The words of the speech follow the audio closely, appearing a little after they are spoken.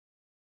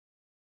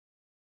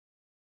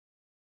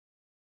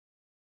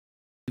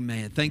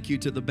Amen. Thank you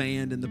to the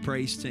band and the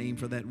praise team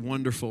for that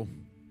wonderful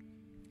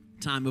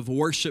time of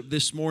worship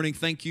this morning.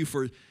 Thank you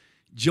for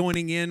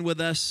joining in with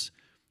us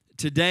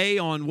today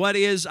on what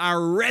is our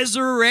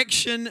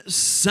Resurrection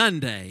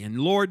Sunday. And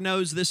Lord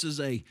knows this is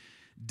a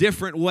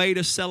different way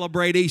to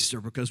celebrate Easter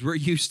because we're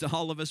used to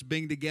all of us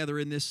being together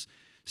in this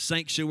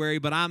sanctuary.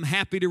 But I'm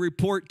happy to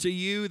report to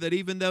you that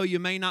even though you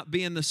may not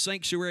be in the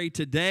sanctuary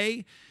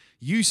today,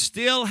 you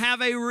still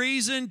have a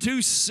reason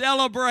to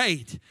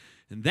celebrate.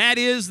 And that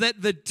is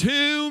that the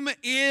tomb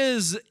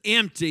is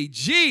empty.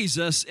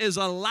 Jesus is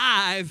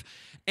alive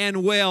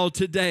and well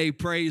today.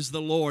 Praise the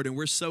Lord. And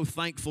we're so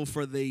thankful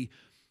for the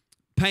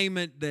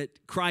payment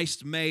that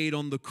Christ made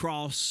on the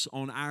cross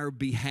on our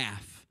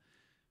behalf.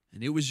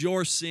 And it was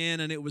your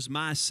sin and it was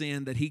my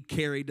sin that He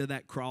carried to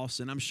that cross.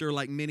 And I'm sure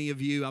like many of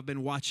you, I've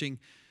been watching,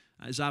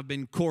 as I've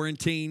been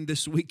quarantined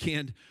this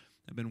weekend,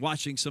 I've been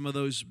watching some of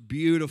those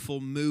beautiful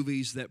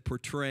movies that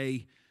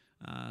portray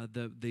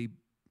the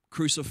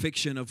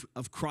crucifixion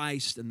of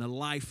Christ and the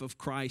life of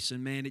Christ.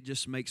 And man, it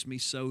just makes me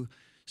so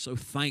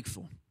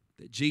thankful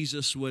that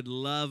Jesus would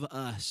love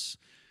us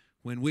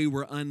when we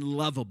were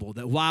unlovable,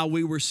 that while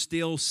we were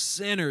still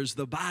sinners,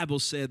 the Bible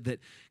said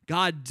that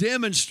God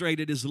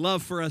demonstrated His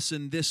love for us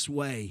in this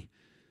way,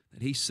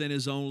 that He sent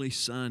His only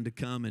Son to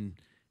come and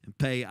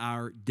pay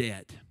our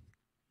debt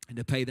and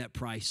to pay that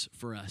price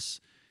for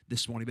us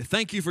this morning. But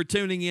thank you for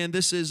tuning in.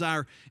 This is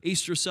our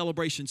Easter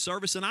celebration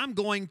service, and I'm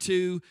going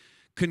to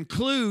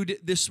conclude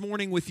this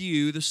morning with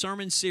you the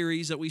sermon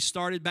series that we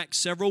started back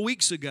several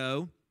weeks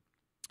ago,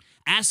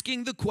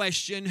 asking the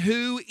question,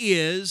 who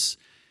is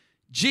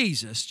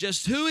Jesus?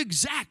 Just who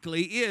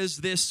exactly is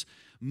this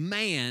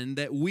man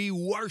that we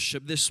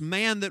worship, this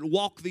man that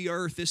walked the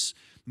earth, this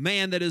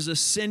man that is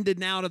ascended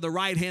now to the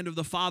right hand of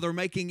the Father,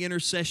 making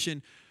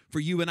intercession for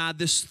you and I,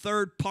 this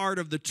third part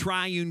of the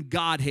triune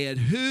Godhead?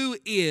 Who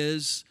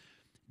is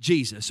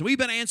Jesus? So we've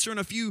been answering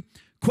a few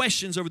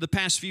questions over the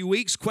past few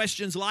weeks.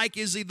 Questions like,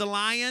 is He the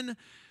lion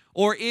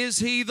or is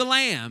He the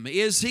lamb?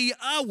 Is He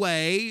a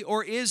way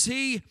or is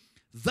He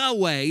the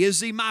way? Is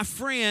He my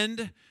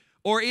friend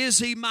or is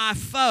He my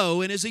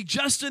foe? And is He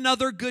just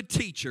another good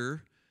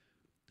teacher?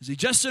 Is He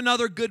just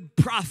another good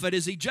prophet?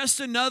 Is He just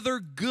another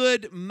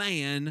good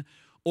man?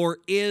 Or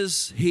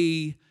is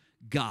He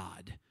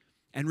God?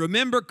 And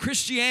remember,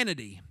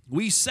 Christianity,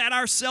 we set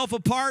ourselves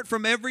apart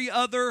from every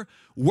other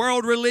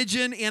world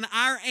religion in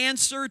our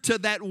answer to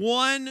that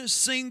one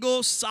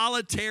single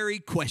solitary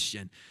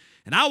question.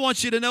 And I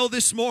want you to know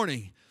this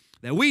morning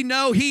that we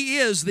know He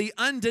is the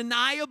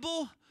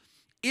undeniable,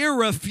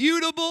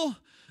 irrefutable,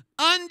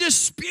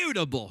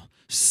 undisputable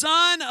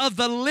Son of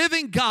the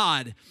living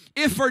God,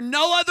 if for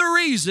no other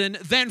reason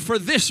than for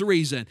this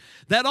reason,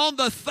 that on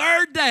the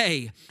third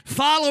day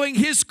following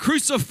His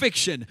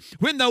crucifixion,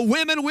 when the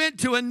women went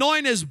to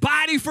anoint His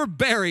body for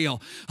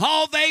burial,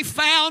 all they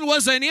found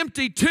was an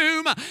empty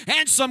tomb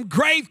and some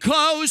grave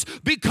clothes,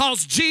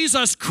 because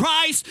Jesus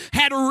Christ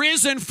had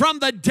risen from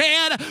the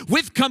dead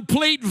with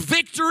complete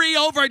victory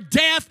over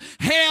death,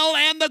 hell,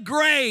 and the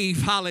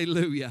grave.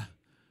 Hallelujah.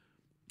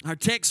 Our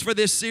text for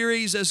this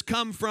series has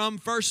come from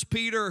 1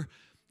 Peter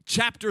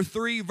chapter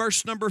 3,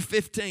 verse number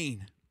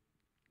 15,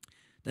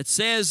 that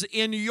says,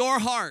 in your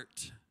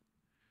heart,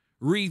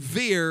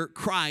 revere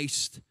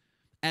Christ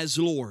as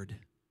Lord.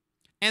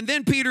 And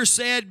then Peter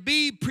said,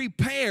 be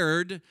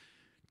prepared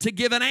to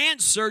give an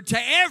answer to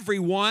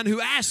everyone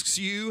who asks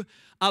you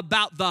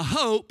about the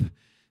hope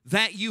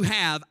that you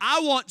have.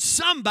 I want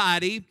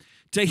somebody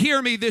to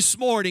hear me this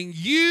morning.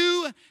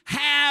 You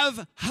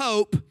have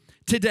hope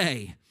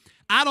today.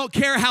 I don't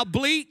care how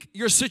bleak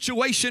your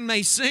situation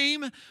may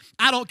seem.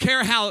 I don't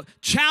care how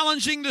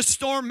challenging the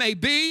storm may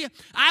be.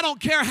 I don't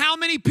care how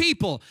many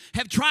people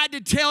have tried to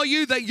tell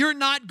you that you're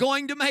not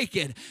going to make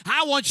it.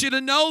 I want you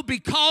to know,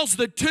 because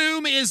the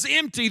tomb is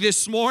empty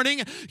this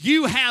morning,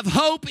 you have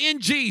hope in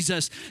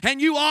Jesus. And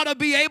you ought to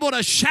be able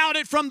to shout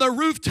it from the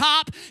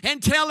rooftop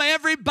and tell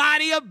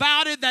everybody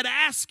about it that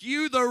asks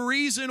you the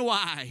reason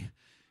why.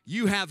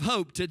 You have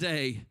hope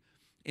today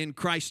in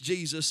Christ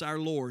Jesus our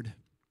Lord.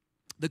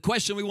 The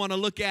question we want to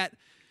look at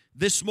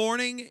this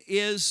morning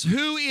is,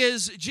 who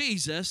is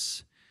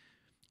Jesus?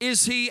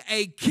 Is He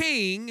a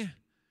king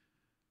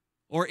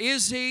or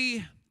is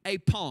He a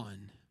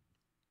pawn?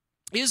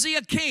 Is He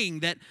a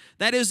king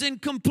that is in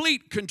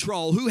complete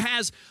control, who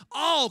has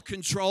all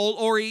control,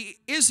 or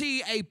is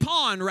He a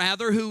pawn,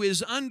 rather, who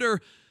is under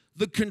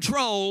the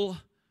control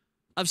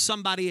of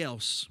somebody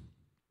else?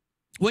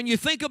 When you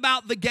think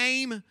about the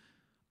game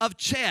of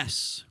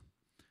chess,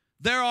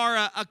 there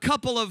are a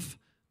couple of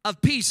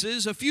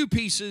pieces, a few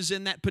pieces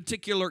in that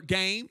particular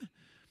game.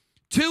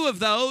 Two of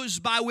those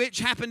by which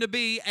happen to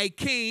be a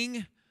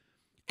king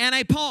and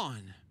a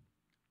pawn.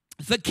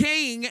 The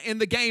king in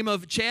the game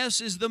of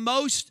chess is the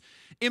most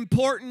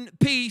important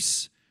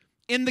piece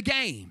in the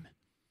game.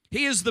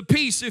 He is the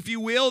piece, if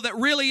you will, that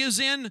really is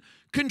in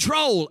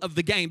control of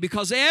the game,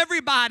 because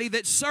everybody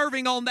that's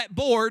serving on that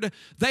board,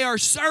 they are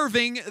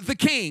serving the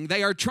king.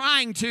 They are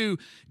trying to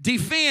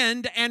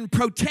defend and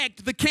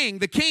protect the king.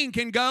 The king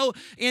can go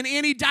in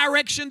any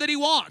direction that he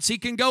wants. He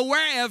can go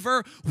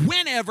wherever,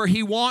 whenever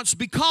he wants,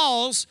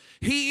 because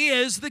he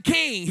is the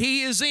king.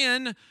 He is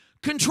in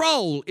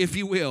control, if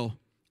you will,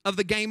 of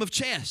the game of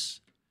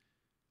chess.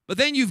 But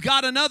then you've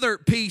got another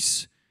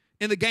piece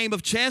in the game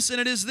of chess, and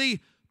it is the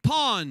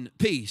pawn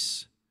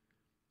piece.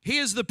 He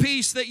is the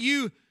piece that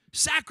you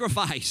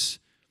sacrifice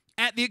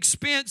at the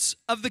expense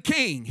of the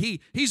king.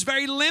 He's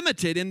very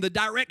limited in the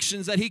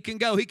directions that he can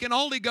go. He can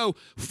only go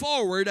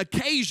forward.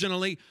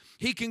 Occasionally,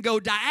 he can go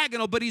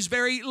diagonal, but he's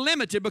very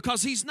limited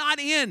because he's not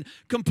in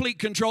complete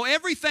control.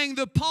 Everything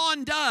the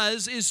pawn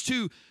does is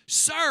to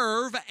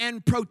serve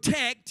and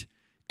protect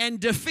and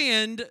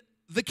defend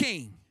the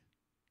king.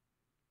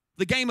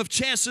 The game of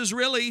chess is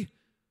really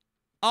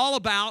all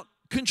about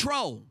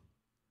control.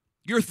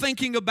 You're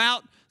thinking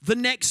about the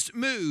next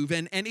move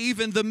and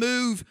even the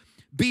move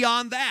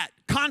beyond that,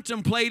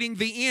 contemplating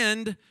the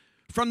end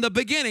from the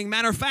beginning.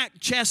 Matter of fact,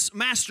 chess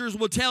masters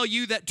will tell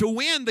you that to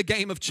win the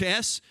game of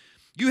chess,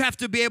 you have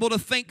to be able to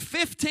think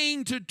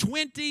 15 to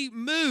 20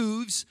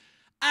 moves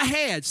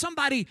ahead.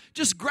 Somebody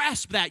just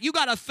grasp that. You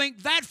got to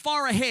think that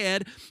far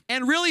ahead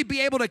and really be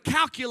able to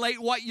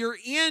calculate what your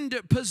end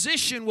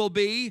position will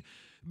be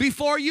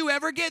before you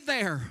ever get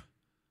there.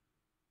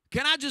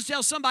 Can I just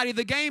tell somebody,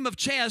 the game of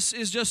chess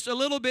is just a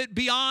little bit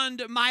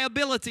beyond my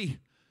ability.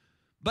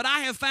 But I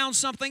have found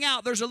something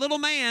out. There's a little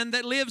man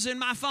that lives in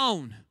my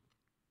phone.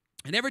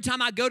 And every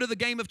time I go to the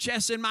game of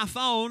chess in my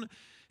phone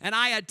and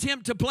I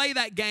attempt to play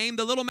that game,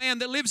 the little man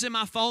that lives in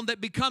my phone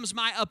that becomes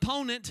my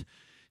opponent,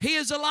 he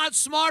is a lot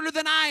smarter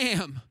than I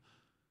am.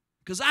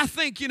 Because I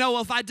think,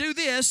 if I do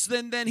this,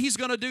 then he's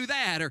going to do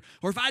that.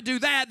 Or if I do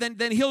that,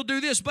 then he'll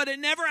do this. But it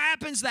never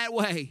happens that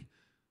way.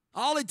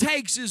 All it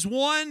takes is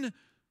one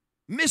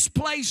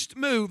misplaced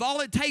move.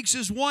 All it takes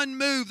is one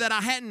move that I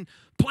hadn't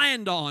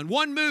planned on,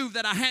 one move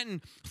that I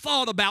hadn't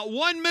thought about,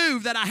 one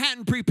move that I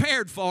hadn't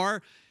prepared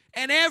for,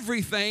 and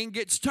everything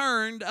gets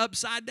turned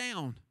upside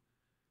down.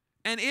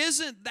 And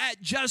isn't that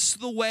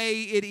just the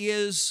way it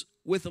is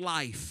with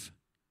life?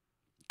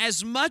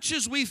 As much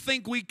as we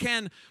think we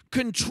can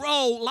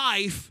control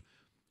life,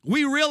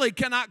 we really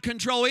cannot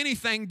control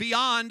anything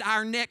beyond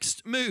our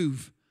next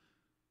move,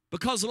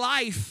 because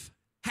life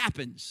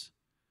happens.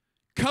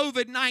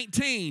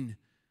 COVID-19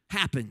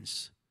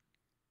 happens.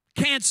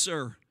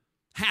 Cancer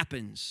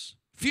happens.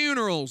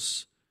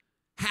 Funerals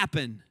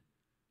happen.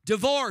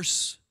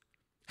 Divorce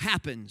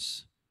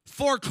happens.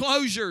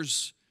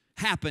 Foreclosures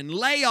happen.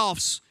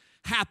 Layoffs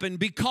happen,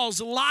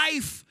 because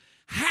life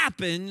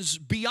happens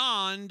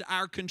beyond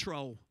our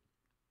control.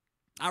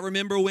 I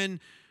remember when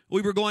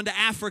we were going to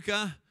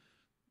Africa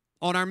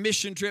on our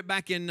mission trip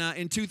back in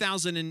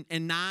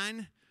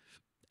 2009.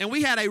 And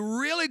we had a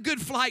really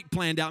good flight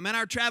planned out. Man,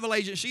 our travel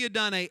agent, she had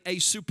done a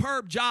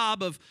superb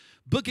job of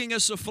booking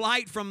us a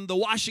flight from the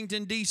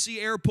Washington, D.C.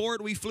 airport.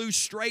 We flew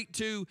straight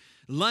to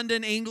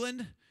London,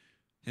 England.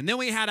 And then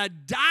we had a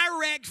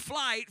direct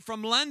flight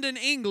from London,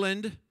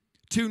 England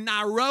to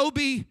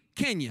Nairobi,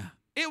 Kenya.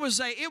 It was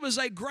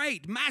a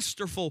great,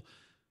 masterful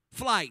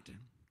flight.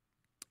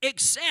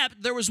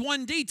 Except there was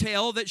one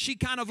detail that she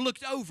kind of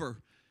looked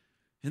over.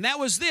 And that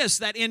was this,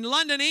 that in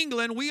London,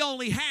 England, we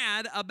only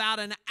had about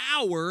an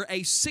hour,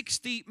 a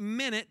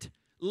 60-minute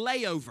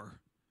layover.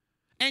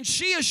 And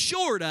she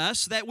assured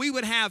us that we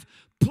would have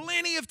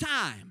plenty of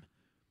time.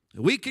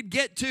 We could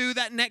get to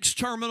that next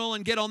terminal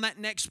and get on that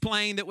next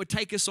plane that would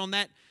take us on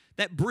that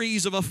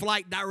breeze of a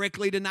flight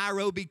directly to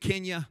Nairobi,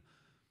 Kenya.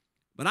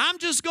 But I'm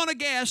just going to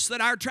guess that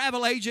our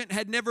travel agent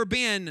had never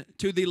been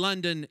to the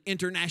London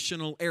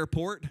International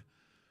Airport,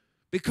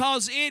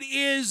 because it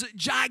is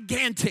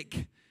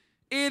gigantic.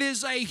 It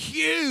is a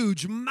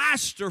huge,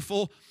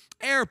 masterful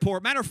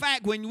airport. Matter of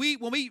fact, when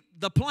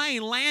the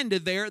plane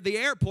landed there at the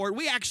airport,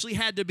 we actually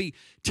had to be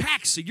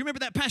taxied. You remember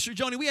that, Pastor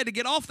Joni? We had to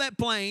get off that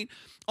plane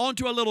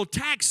onto a little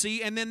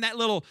taxi, and then that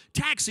little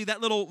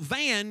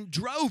van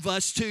drove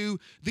us to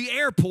the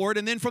airport.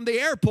 And then from the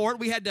airport,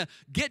 we had to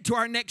get to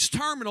our next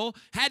terminal,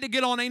 had to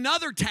get on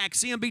another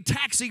taxi and be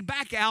taxied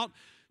back out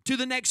to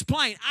the next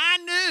plane. I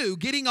knew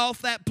getting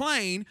off that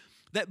plane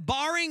that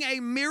barring a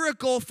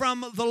miracle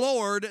from the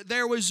Lord,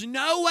 there was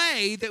no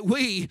way that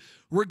we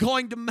were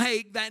going to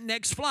make that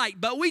next flight.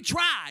 But we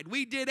tried.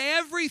 We did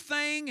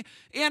everything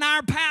in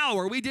our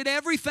power. We did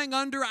everything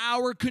under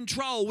our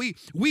control.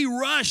 We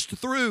rushed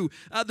through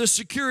the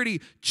security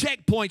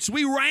checkpoints.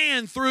 We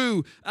ran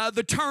through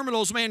the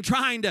terminals, man,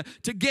 trying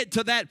to get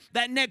to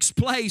that next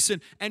place.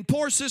 And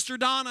poor Sister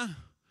Donna,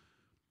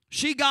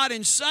 she got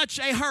in such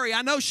a hurry.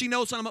 I know she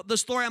knows the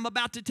story I'm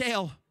about to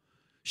tell.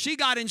 She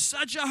got in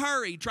such a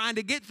hurry trying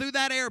to get through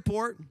that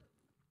airport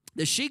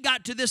that she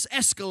got to this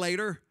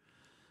escalator,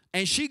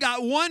 and she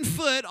got one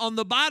foot on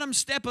the bottom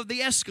step of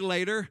the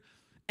escalator,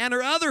 and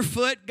her other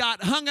foot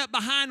got hung up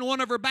behind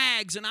one of her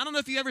bags. And I don't know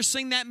if you've ever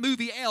seen that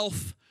movie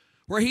Elf,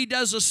 where he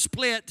does a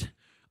split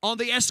on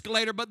the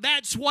escalator, but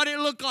that's what it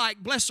looked like.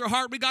 Bless her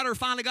heart,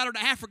 finally got her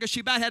to Africa.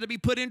 She about had to be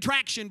put in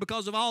traction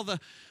because of all the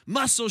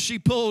muscles she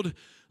pulled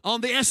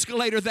on the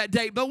escalator that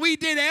day. But we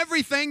did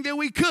everything that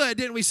we could,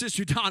 didn't we,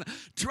 Sister Donna?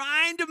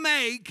 Trying to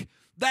make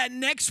that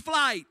next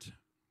flight.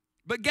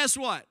 But guess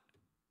what?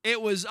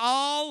 It was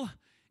all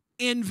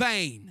in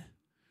vain.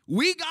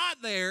 We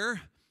got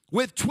there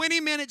with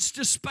 20 minutes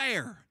to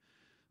spare,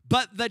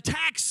 but the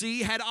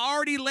taxi had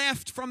already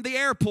left from the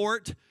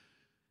airport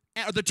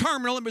or the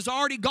terminal and was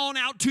already gone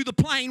out to the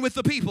plane with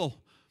the people.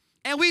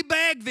 And we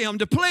begged them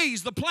to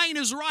please, the plane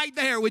is right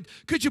there.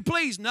 Could you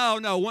please? No.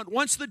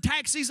 Once the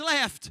taxi's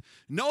left,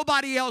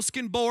 nobody else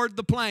can board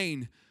the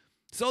plane.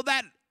 So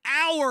that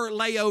hour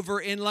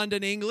layover in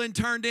London, England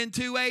turned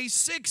into a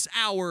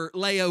 6-hour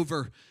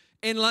layover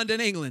in London,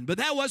 England. But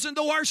that wasn't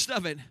the worst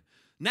of it.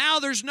 Now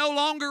there's no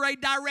longer a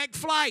direct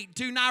flight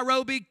to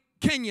Nairobi,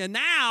 Kenya.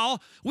 Now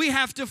we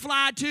have to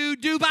fly to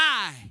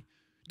Dubai.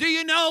 Do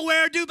you know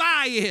where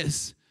Dubai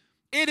is?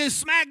 It is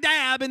smack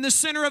dab in the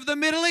center of the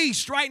Middle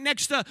East, right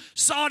next to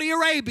Saudi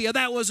Arabia.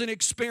 That was an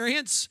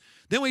experience.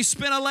 Then we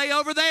spent a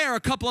layover there, a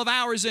couple of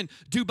hours in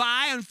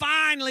Dubai, and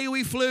finally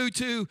we flew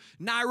to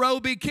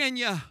Nairobi,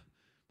 Kenya.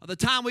 By the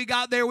time we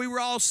got there, we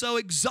were all so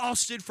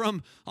exhausted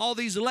from all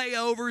these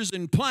layovers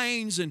and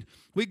planes, and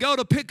we go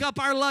to pick up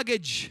our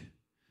luggage.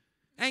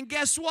 And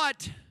guess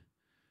what?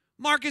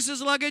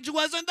 Marcus's luggage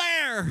wasn't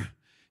there.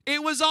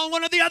 It was on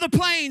one of the other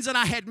planes that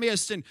I had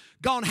missed and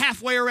gone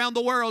halfway around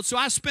the world. So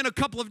I spent a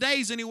couple of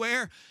days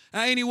anyway,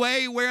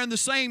 wearing the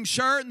same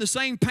shirt and the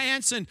same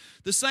pants and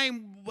the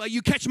same,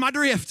 you catch my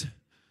drift.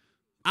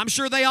 I'm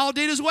sure they all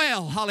did as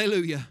well.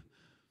 Hallelujah.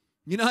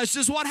 You know, it's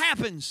just what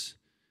happens.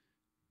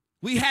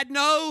 We had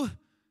no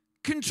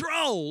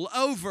control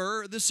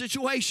over the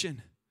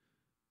situation.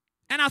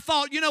 And I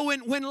thought, you know,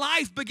 when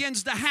life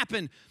begins to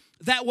happen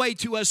that way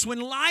to us, when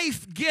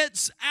life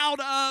gets out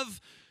of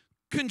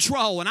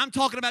control, and I'm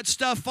talking about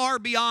stuff far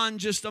beyond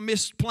just a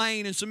missed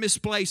plane and some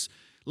misplaced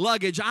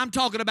luggage. I'm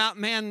talking about,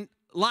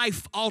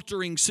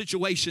 life-altering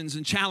situations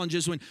and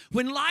challenges.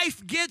 When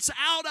life gets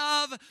out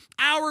of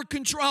our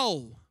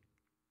control,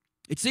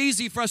 it's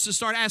easy for us to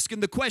start asking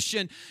the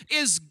question,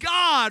 is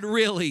God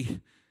really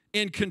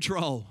in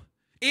control?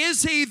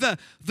 Is he the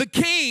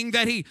king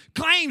that he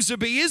claims to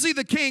be? Is he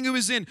the king who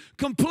is in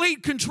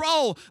complete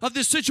control of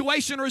this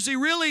situation? Or is he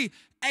really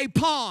a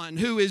pawn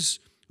who is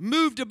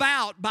moved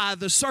about by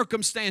the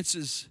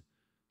circumstances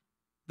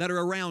that are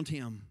around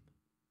him?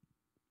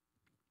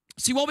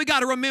 See, what we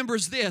got to remember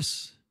is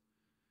this.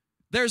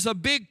 There's a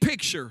big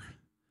picture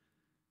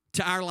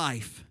to our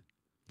life.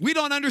 We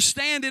don't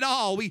understand it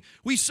all.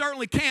 We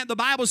certainly can't. The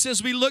Bible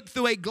says we look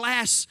through a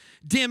glass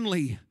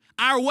dimly.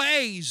 Our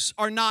ways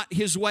are not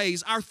his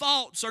ways. Our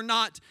thoughts are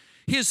not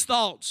his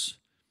thoughts.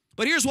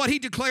 But here's what he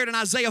declared in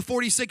Isaiah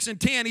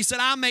 46:10. He said,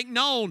 I make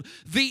known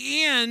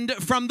the end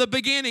from the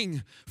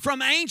beginning,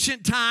 from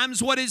ancient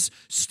times what is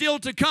still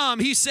to come.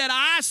 He said,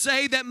 I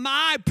say that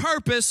my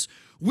purpose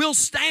will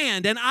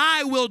stand and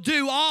I will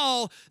do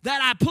all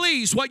that I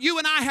please. What you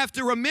and I have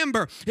to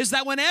remember is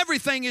that when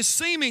everything is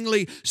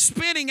seemingly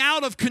spinning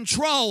out of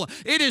control,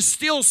 it is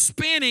still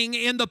spinning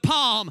in the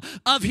palm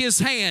of his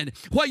hand.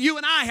 What you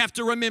and I have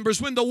to remember is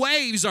when the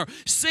waves are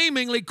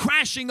seemingly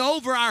crashing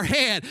over our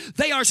head,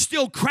 they are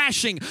still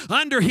crashing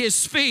under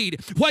his feet.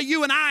 What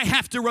you and I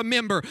have to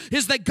remember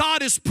is that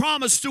God has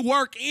promised to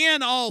work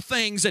in all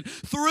things and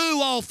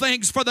through all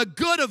things for the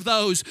good of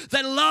those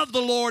that love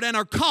the Lord and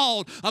are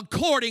called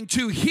according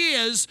to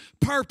his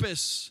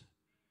purpose.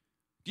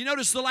 Do you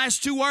notice the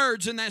last two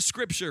words in that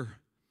scripture?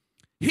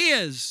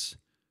 His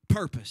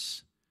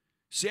purpose.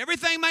 See,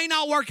 everything may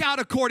not work out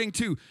according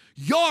to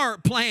your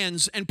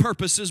plans and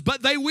purposes,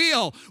 but they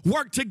will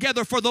work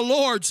together for the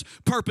Lord's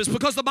purpose,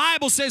 because the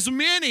Bible says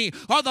many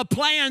are the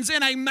plans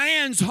in a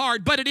man's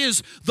heart, but it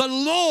is the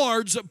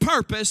Lord's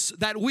purpose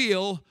that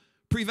will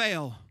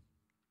prevail.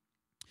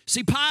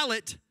 See,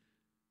 Pilate,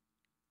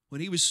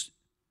 when he was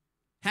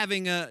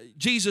having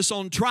Jesus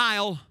on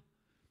trial,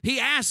 he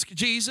asked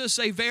Jesus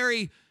a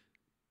very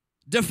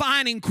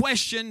defining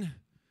question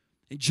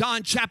in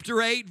John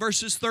chapter 8,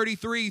 verses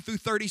 33 through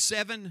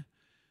 37.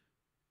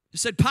 He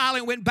said,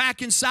 Pilate went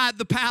back inside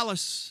the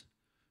palace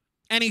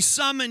and he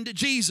summoned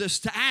Jesus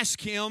to ask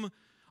him,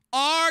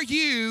 are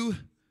you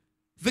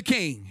the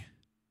king?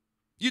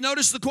 You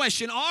notice the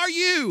question, are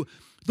you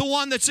the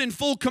one that's in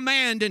full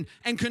command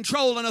and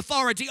control and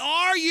authority?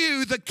 Are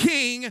you the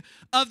king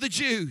of the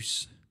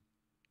Jews?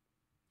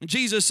 And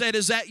Jesus said,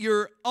 is that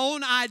your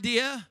own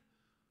idea,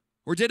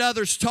 or did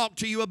others talk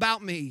to you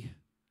about me?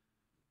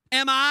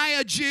 Am I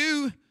a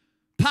Jew?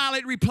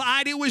 Pilate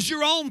replied, it was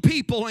your own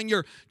people and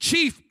your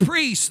chief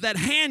priests that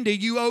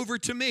handed you over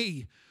to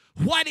me.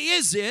 What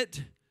is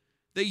it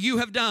that you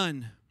have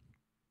done?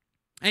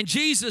 And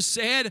Jesus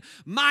said,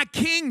 my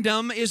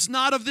kingdom is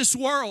not of this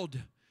world.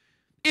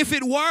 If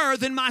it were,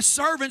 then my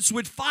servants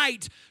would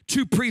fight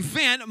to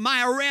prevent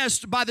my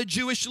arrest by the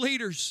Jewish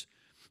leaders.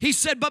 He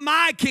said, but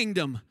my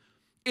kingdom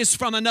is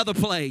from another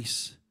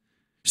place.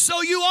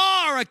 So you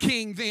are a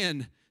king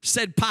then,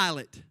 said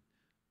Pilate.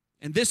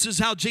 And this is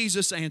how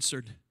Jesus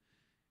answered.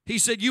 He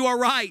said, you are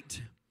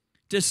right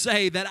to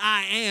say that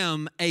I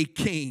am a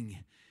king.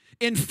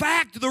 In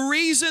fact, the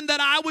reason that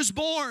I was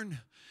born,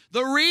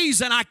 the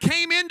reason I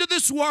came into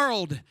this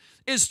world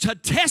is to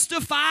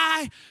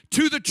testify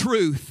to the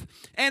truth.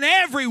 And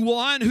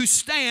everyone who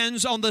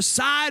stands on the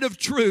side of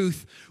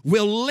truth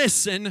will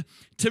listen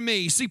to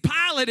me. See,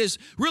 Pilate is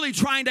really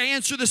trying to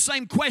answer the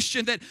same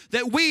question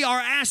that we are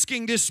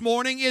asking this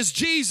morning. Is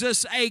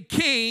Jesus a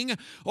king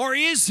or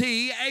is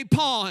he a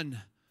pawn?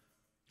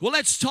 Well,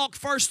 let's talk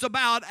first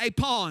about a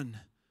pawn.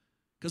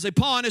 Because a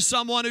pawn is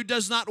someone who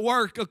does not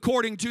work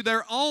according to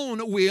their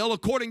own will,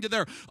 according to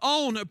their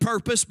own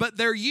purpose, but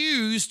they're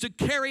used to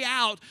carry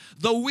out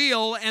the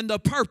will and the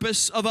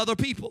purpose of other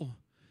people.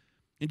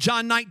 In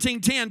John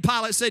 19:10,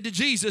 Pilate said to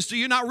Jesus, do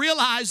you not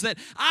realize that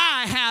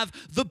I have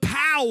the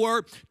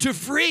power to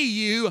free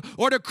you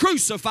or to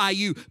crucify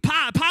you?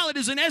 Pilate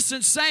is in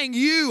essence saying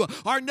you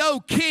are no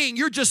king.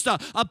 You're just a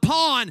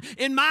pawn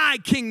in my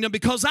kingdom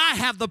because I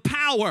have the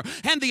power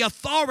and the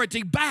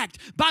authority backed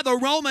by the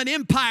Roman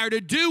Empire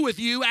to do with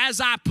you as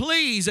I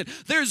please. And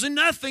there's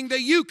nothing that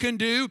you can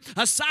do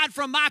aside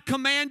from my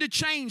command to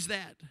change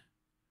that.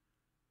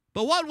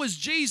 But what was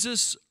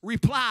Jesus'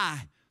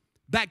 reply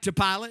back to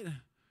Pilate?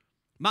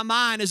 My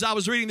mind, as I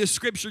was reading this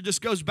scripture, just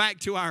goes back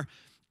to our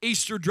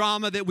Easter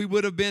drama that we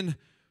would have been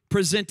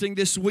presenting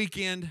this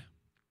weekend.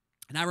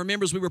 And I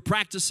remember as we were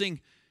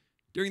practicing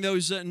during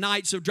those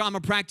nights of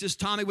drama practice,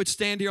 Tommy would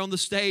stand here on the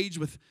stage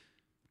with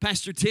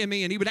Pastor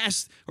Timmy, and he would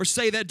ask or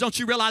say that, don't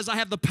you realize I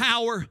have the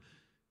power?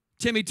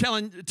 Timmy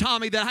telling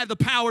Tommy that I have the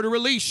power to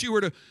release you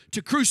or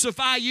to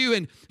crucify you.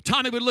 And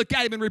Tommy would look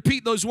at him and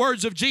repeat those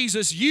words of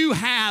Jesus, you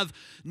have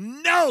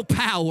no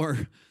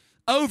power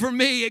over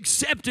me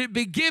except it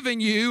be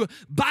given you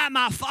by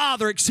my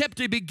Father, except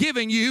it be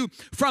given you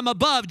from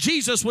above.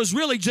 Jesus was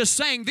really just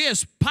saying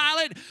this,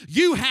 Pilate,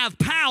 you have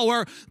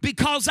power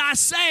because I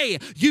say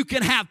you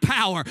can have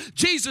power.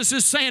 Jesus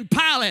is saying,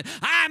 Pilate,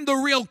 I'm the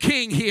real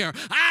king here.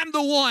 I'm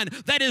the one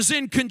that is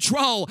in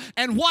control.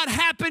 And what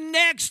happened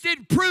next,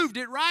 it proved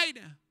it, right?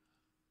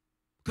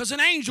 Because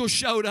an angel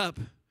showed up,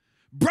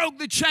 broke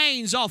the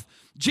chains off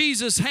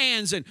Jesus'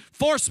 hands and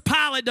forced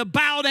Pilate to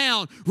bow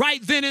down right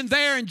then and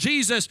there, and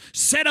Jesus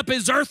set up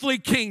his earthly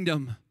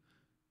kingdom.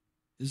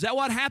 Is that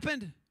what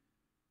happened?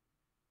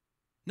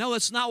 No,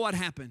 that's not what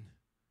happened.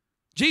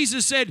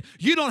 Jesus said,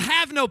 you don't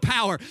have no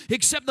power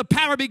except the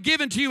power be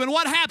given to you. And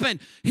what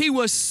happened? He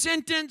was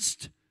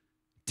sentenced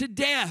to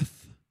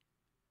death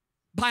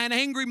by an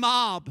angry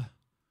mob,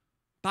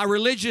 by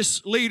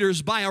religious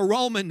leaders, by a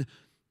Roman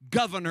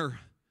governor.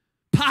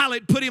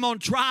 Pilate put him on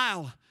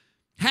trial,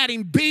 had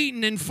him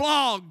beaten and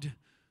flogged.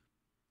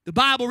 The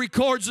Bible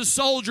records the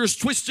soldiers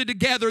twisted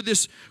together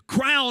this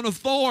crown of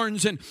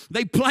thorns and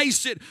they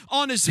placed it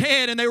on his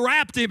head and they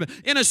wrapped him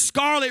in a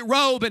scarlet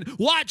robe, and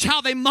watch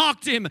how they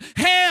mocked him.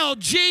 Hail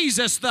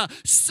Jesus, the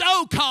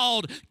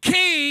so-called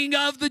King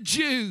of the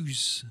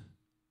Jews.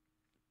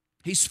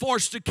 He's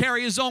forced to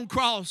carry his own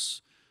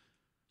cross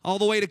all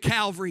the way to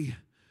Calvary,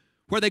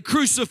 where they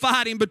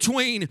crucified him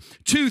between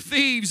two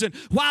thieves. And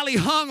while he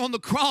hung on the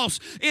cross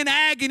in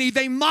agony,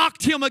 they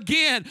mocked him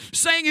again,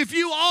 saying, if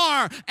you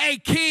are a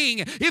king,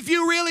 if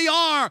you really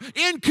are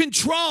in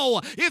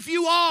control, if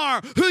you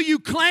are who you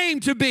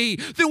claim to be,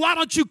 then why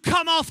don't you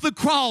come off the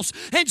cross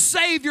and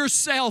save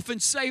yourself and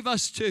save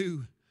us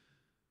too?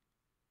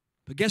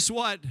 But guess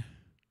what?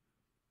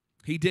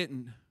 He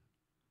didn't.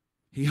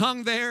 He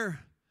hung there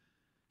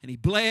and he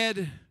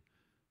bled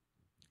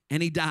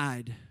and he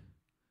died.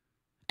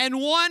 And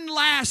one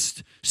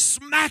last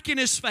smack in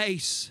his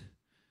face.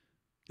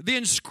 The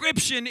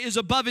inscription is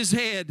above his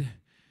head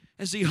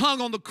as he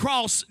hung on the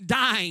cross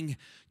dying,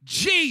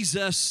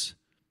 Jesus,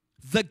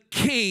 the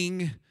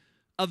King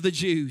of the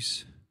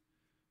Jews.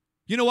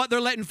 You know what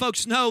they're letting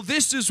folks know?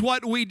 This is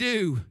what we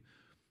do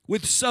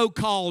with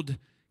so-called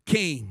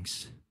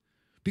kings,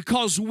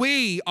 because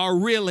we are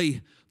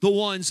really the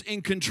ones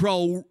in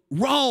control.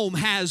 Rome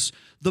has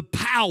the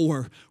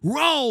power.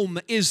 Rome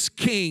is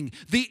king.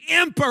 The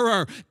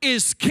emperor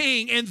is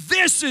king. And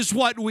this is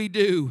what we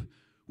do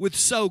with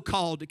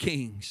so-called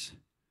kings.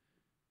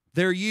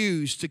 They're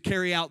used to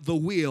carry out the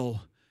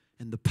will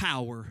and the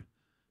power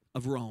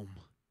of Rome.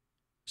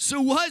 So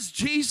was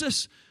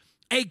Jesus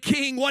a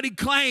king? What he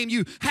claimed,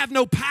 you have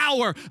no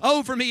power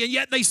over me, and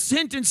yet they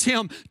sentenced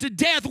him to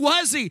death.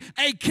 Was he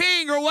a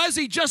king, or was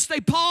he just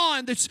a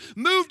pawn that's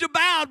moved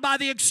about by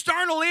the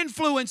external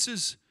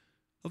influences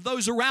of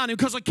those around him?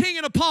 Because a king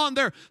and a pawn,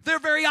 they're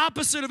very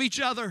opposite of each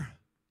other.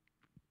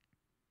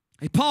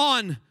 A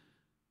pawn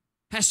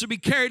has to be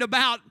carried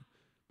about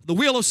the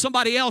will of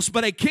somebody else,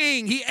 but a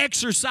king, he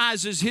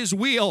exercises his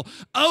will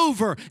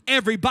over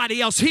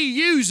everybody else. He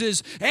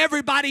uses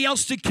everybody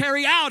else to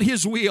carry out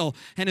his will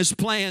and his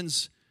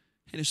plans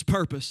and his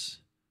purpose.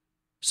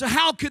 So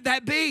how could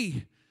that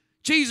be?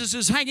 Jesus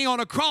is hanging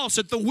on a cross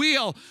at the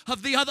will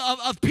of the other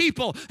of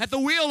people, at the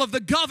will of the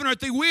governor,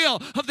 at the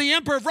will of the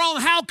emperor of Rome.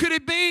 How could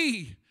it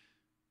be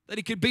that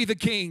he could be the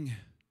king?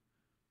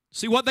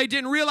 See, what they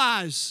didn't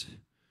realize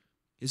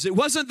is it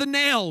wasn't the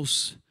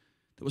nails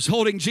that was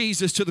holding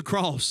Jesus to the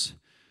cross.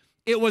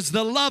 It was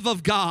the love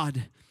of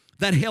God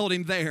that held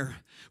him there.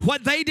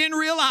 What they didn't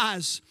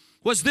realize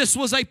was this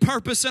was a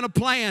purpose and a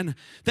plan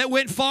that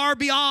went far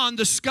beyond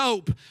the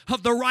scope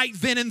of the right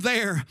then and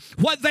there.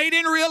 What they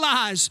didn't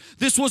realize,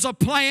 this was a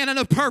plan and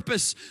a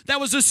purpose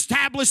that was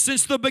established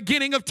since the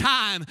beginning of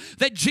time,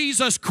 that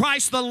Jesus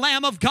Christ, the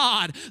Lamb of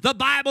God, the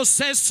Bible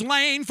says,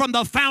 slain from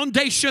the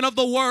foundation of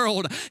the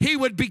world, he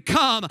would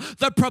become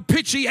the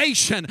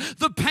propitiation,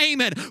 the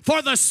payment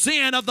for the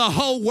sin of the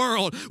whole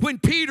world. When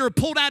Peter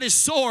pulled out his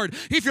sword,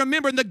 if you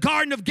remember in the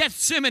Garden of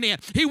Gethsemane,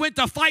 he went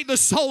to fight the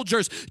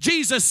soldiers.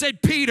 Jesus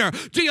said, Peter,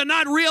 do you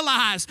not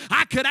realize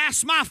I could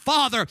ask my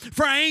Father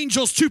for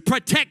angels to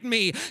protect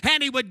me,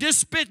 and he would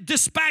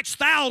dispatch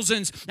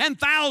thousands and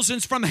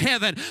thousands from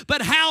heaven?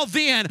 But how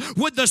then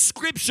would the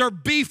scripture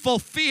be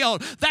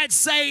fulfilled that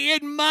say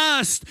it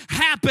must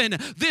happen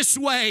this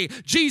way?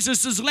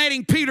 Jesus is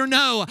letting Peter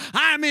know,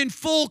 I'm in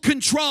full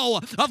control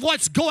of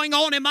what's going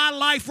on in my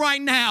life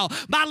right now.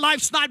 My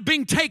life's not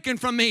being taken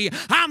from me.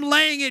 I'm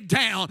laying it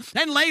down.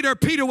 And later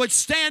Peter would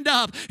stand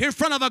up in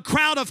front of a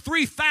crowd of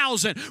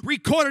 3,000,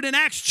 recorded in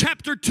Acts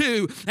chapter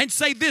 2, and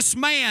say, this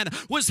man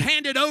was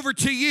handed over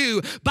to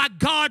you by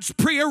God's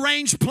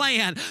prearranged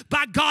plan,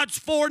 by God's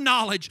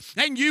foreknowledge,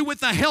 and you, with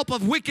the help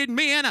of wicked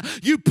men,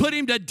 you put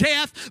him to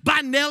death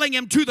by nailing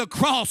him to the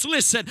cross.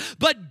 Listen,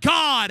 but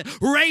God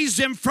raised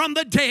him from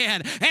the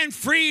dead and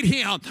freed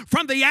him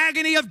from the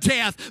agony of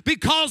death,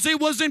 because it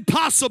was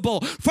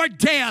impossible for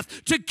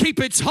death to keep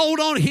its hold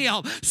on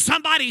him.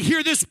 Somebody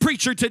hear this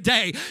preacher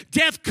today.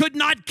 Death could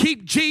not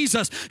keep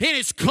Jesus in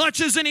its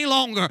clutches any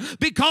longer,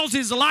 because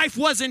his life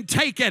wasn't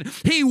taken.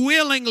 He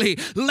willingly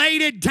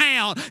laid it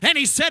down, and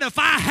he said, if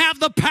I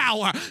have the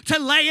power to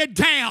lay it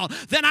down,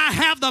 then I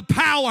have the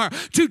power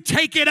to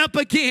take it up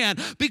again.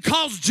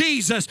 Because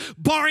Jesus,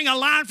 borrowing a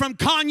line from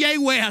Kanye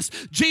West,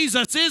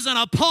 Jesus isn't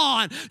a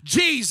pawn,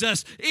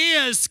 Jesus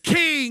is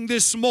King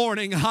this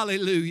morning.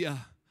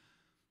 Hallelujah.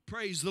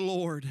 Praise the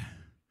Lord.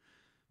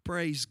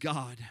 Praise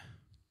God.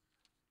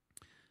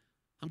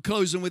 I'm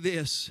closing with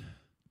this.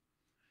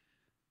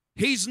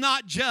 He's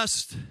not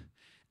just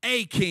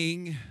a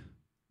king.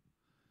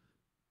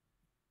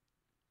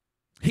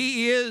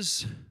 He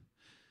is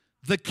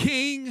the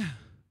King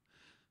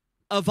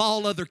of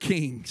all other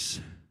kings.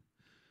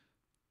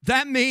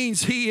 That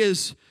means he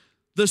is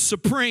the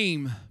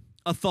supreme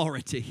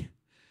authority.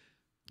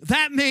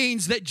 That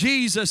means that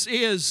Jesus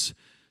is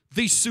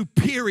the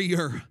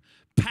superior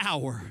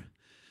power.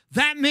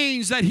 That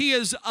means that he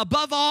is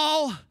above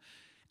all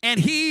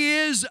and he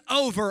is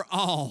over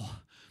all.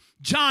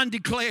 John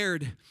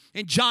declared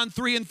in John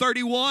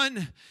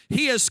 3:31,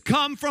 he has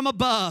come from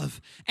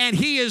above and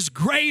he is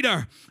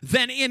greater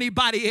than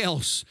anybody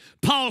else.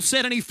 Paul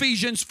said in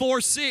Ephesians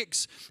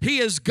 4:6, he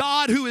is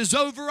God who is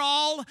over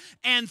all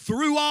and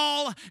through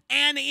all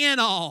and in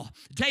all.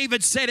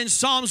 David said in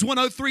Psalms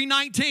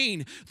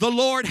 103:19, the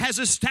Lord has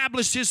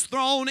established his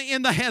throne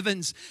in the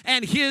heavens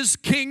and his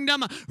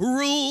kingdom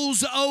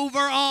rules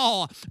over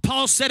all.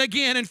 Paul said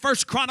again in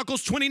 1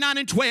 Chronicles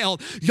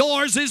 29:12,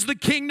 yours is the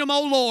kingdom,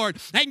 O Lord,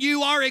 and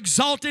you are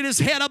exalted as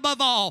head above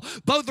all.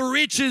 Both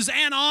riches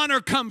and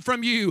honor come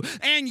from you,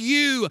 and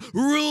you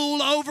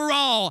rule over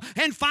all.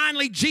 And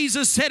finally,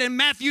 Jesus said in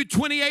Matthew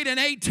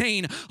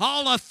 28:18,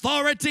 all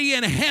authority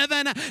in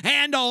heaven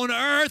and on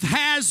earth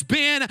has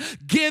been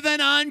given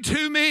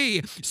unto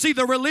me. See,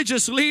 the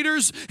religious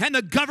leaders and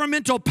the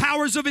governmental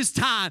powers of his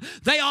time,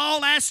 they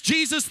all asked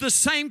Jesus the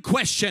same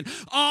question,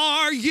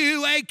 are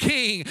you a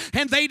king?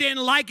 And they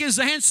didn't like his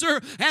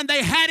answer, and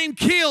they had him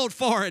killed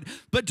for it.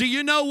 But do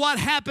you know what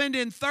happened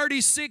in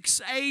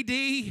 36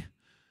 AD?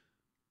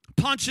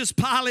 Pontius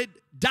Pilate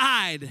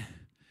died,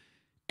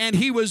 and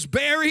he was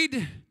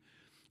buried,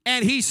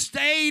 and he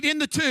stayed in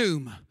the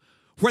tomb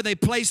where they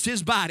placed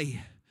his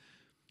body.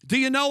 Do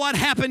you know what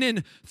happened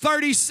in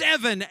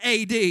 37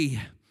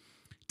 AD?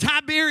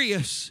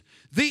 Tiberius,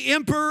 the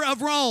emperor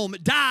of Rome,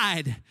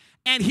 died,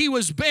 and he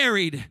was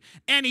buried,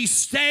 and he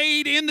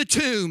stayed in the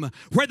tomb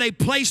where they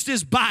placed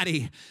his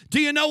body.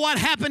 Do you know what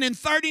happened in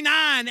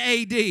 39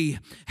 AD?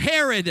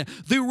 Herod,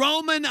 the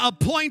Roman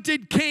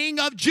appointed king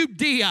of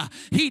Judea,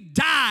 he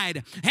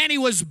died, and he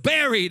was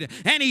buried,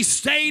 and he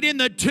stayed in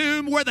the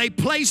tomb where they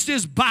placed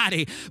his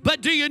body.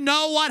 But do you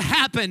know what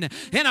happened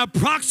in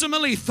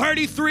approximately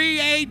 33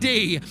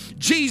 AD?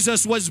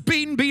 Jesus was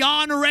beaten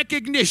beyond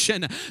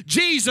recognition.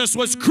 Jesus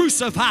was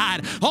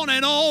crucified on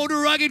an old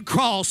rugged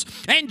cross,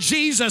 and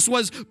Jesus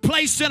was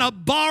placed in a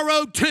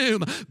borrowed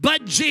tomb.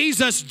 But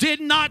Jesus did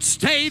not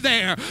stay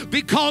there,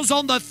 because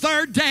on the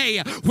third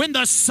day, when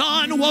the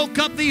sun woke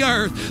up the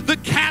earth, the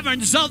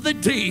caverns of the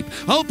deep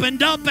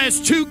opened up as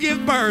to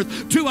give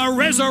birth to a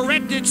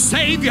resurrected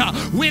Savior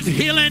with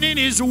healing in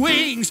his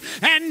wings.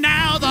 And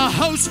now the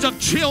host of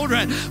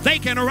children, they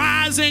can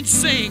rise and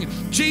sing.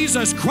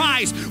 Jesus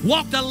Christ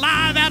walked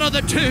alive out of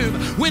the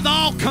tomb with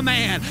all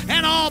command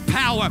and all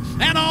power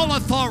and all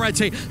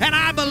authority. And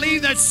I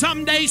believe that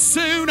someday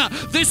soon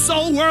this This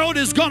whole world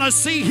is going to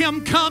see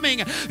him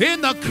coming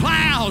in the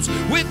clouds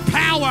with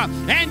power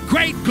and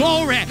great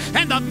glory.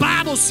 And the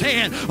Bible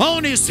said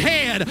on his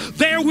head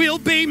there will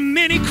be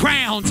many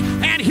crowns,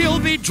 and he'll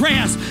be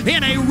dressed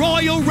in a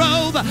royal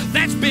robe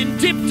that's been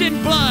dipped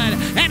in blood,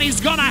 and he's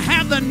going to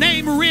have the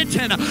name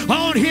written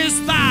on his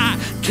thigh,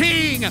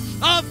 King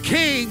of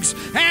Kings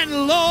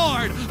and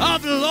Lord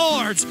of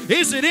Lords.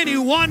 Is it any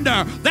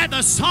wonder that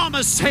the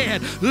psalmist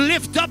said,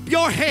 lift up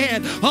your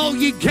head, O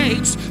ye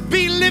gates,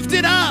 be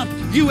lifted up,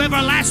 you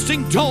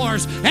everlasting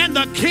doors, and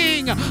the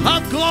King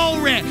of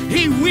glory,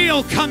 he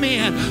will come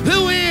in.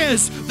 Who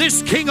is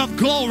this King of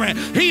glory?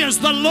 He is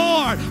the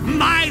Lord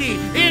mighty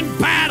in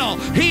battle.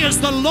 He is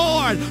the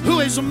Lord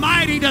who is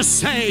mighty to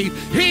save.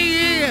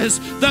 He is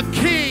the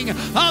King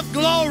of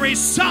glory.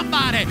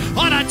 Somebody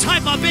ought to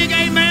type a big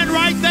amen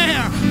right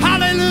there.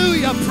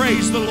 Hallelujah.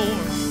 Praise the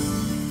Lord.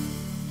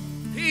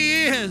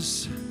 He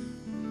is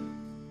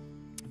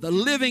the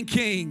living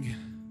King,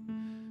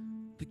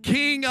 the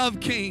King of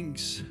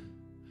kings.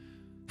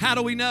 How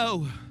do we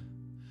know?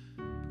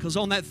 Because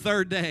on that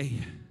third day,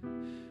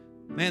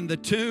 man, the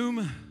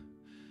tomb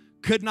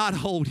could not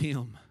hold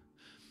him.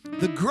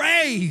 The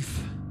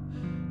grave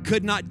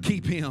could not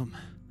keep him.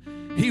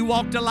 He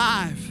walked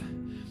alive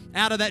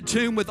out of that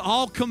tomb with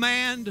all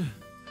command,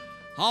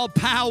 all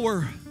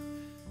power,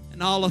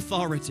 and all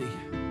authority.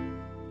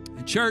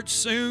 And church,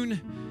 soon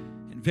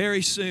and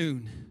very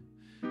soon,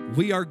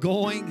 we are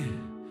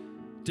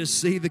going to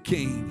see the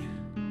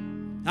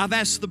King. I've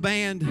asked the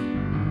band,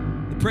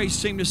 the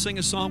praise team, to sing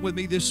a song with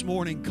me this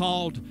morning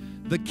called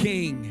 "The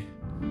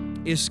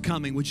King is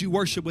Coming." Would you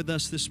worship with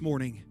us this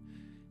morning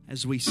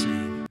as we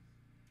sing?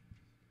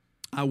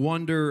 I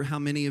wonder how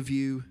many of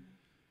you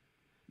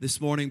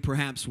this morning,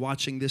 perhaps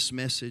watching this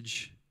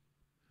message,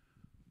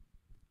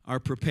 are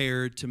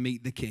prepared to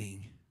meet the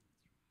King.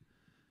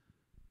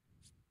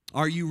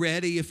 Are you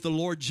ready if the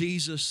Lord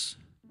Jesus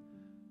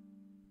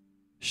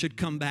should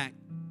come back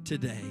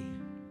today?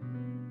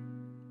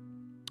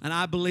 And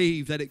I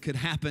believe that it could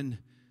happen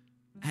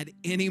at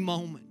any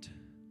moment.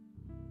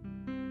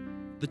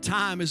 The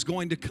time is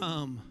going to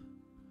come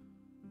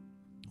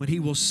when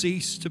he will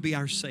cease to be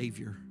our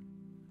Savior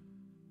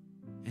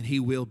and he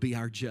will be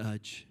our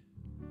judge.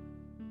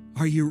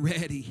 Are you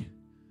ready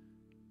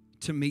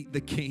to meet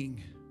the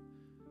King?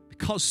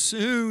 Because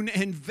soon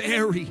and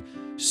very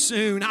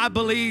soon, I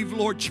believe,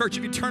 Lord Church,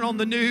 if you turn on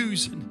the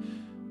news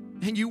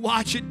and you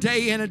watch it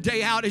day in and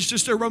day out, it's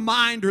just a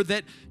reminder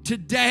that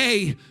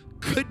today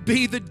could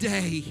be the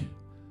day.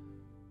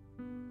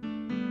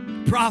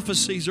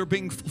 Prophecies are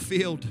being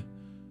fulfilled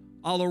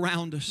all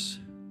around us.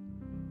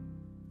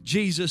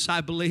 Jesus,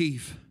 I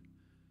believe,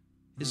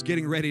 is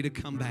getting ready to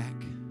come back.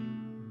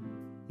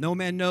 No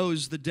man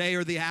knows the day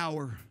or the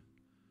hour.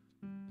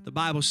 The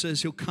Bible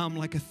says he'll come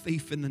like a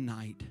thief in the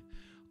night.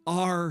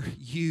 Are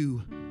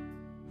you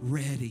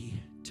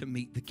ready to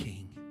meet the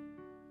King?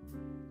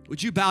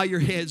 Would you bow your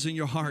heads and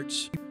your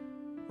hearts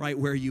right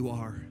where you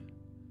are?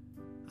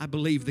 I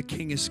believe the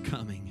King is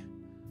coming.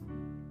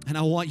 And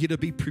I want you to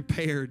be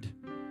prepared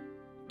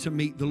to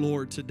meet the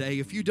Lord today.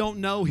 If you don't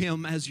know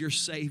him as your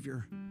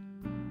Savior,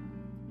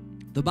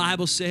 the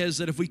Bible says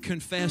that if we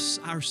confess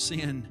our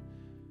sin,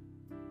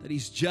 that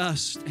he's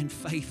just and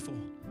faithful,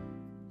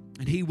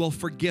 and he will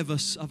forgive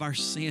us of our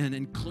sin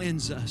and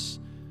cleanse us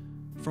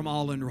from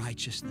all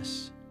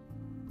unrighteousness.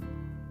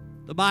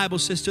 The Bible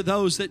says to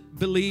those that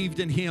believed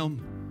in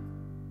him,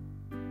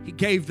 he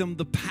gave them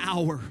the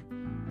power,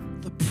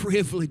 the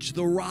privilege,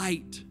 the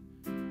right.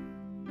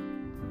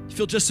 If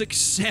you'll just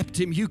accept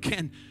him, you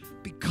can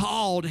be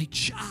called a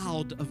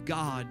child of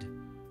God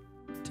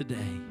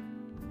today.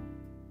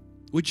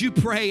 Would you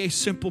pray a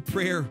simple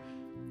prayer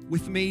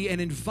with me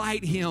and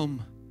invite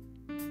him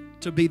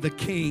to be the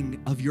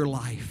King of your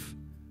life?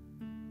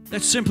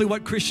 That's simply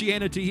what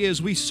Christianity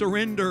is. We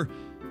surrender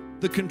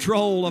the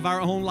control of our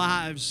own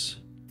lives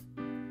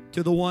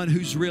to the one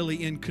who's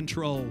really in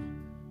control.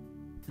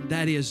 And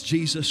that is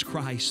Jesus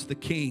Christ, the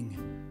King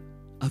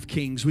of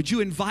Kings. Would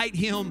you invite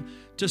him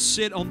to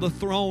sit on the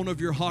throne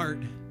of your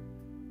heart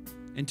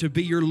and to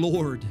be your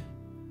Lord?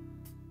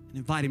 And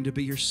invite him to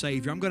be your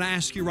Savior. I'm going to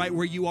ask you right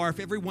where you are, if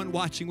everyone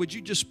watching, would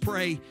you just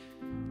pray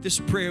this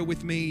prayer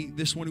with me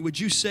this morning? Would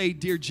you say,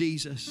 "Dear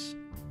Jesus,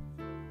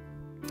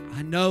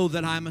 I know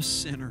that I'm a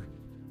sinner.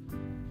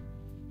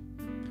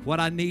 What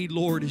I need,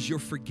 Lord, is your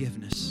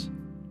forgiveness.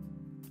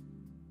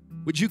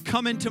 Would you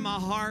come into my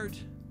heart?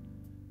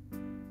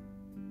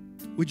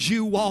 Would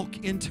you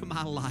walk into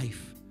my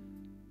life?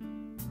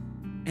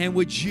 And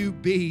would you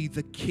be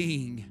the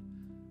King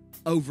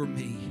over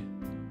me?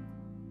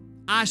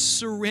 I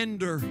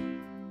surrender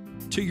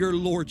to your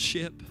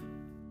lordship.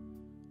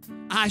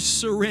 I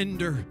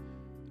surrender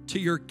to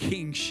your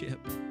kingship.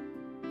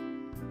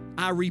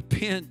 I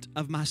repent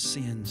of my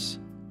sins.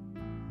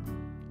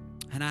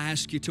 And I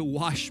ask you to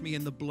wash me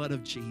in the blood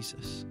of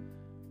Jesus.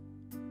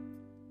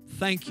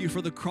 Thank you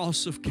for the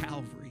cross of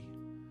Calvary.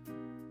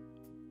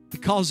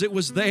 Because it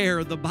was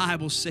there, the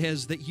Bible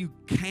says, that you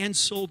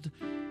canceled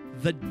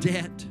the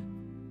debt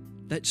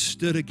that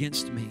stood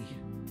against me.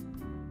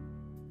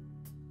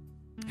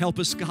 Help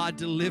us, God,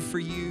 to live for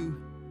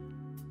you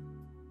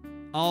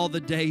all the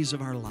days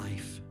of our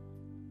life.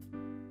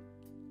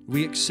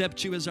 We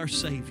accept you as our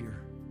Savior,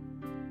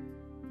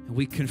 and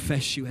we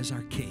confess you as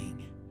our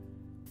King.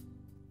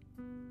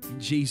 In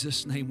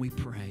Jesus' name we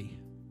pray.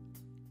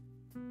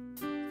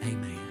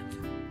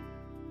 Amen.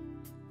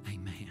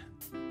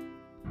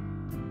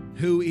 Amen.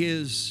 Who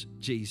is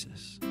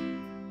Jesus?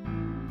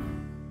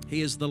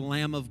 He is the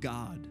Lamb of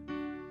God,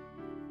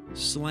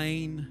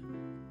 slain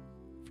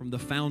from the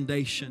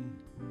foundation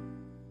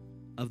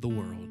of the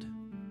world.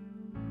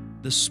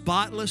 The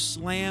spotless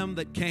Lamb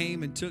that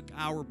came and took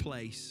our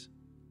place.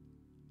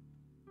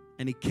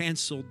 And He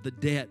canceled the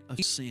debt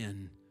of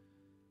sin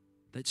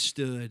that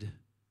stood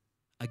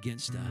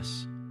against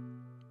us.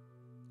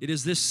 It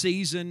is this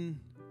season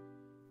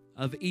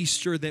of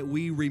Easter that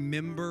we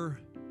remember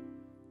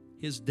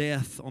His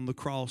death on the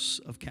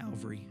cross of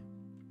Calvary.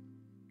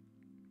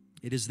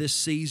 It is this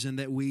season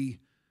that we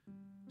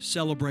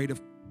celebrate, of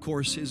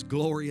course, His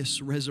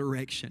glorious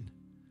resurrection.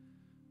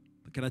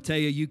 But can I tell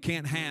you, you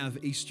can't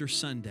have Easter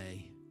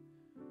Sunday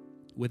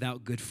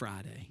without Good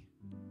Friday.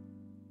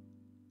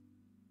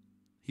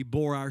 He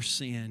bore our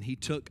sin. He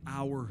took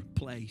our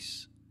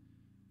place.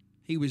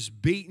 He was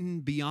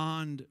beaten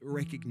beyond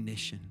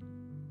recognition,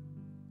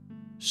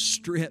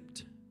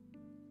 stripped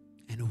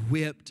and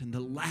whipped, and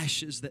the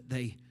lashes that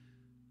they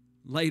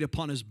laid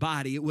upon His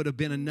body, it would have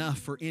been enough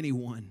for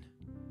anyone.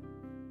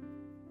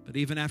 But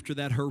even after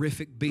that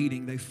horrific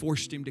beating, they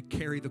forced Him to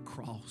carry the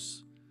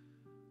cross.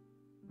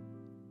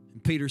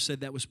 And Peter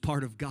said that was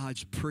part of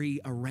God's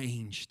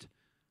prearranged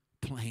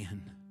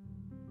plan.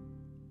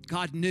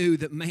 God knew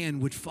that man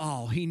would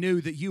fall. He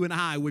knew that you and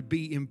I would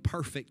be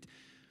imperfect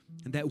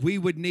and that we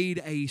would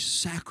need a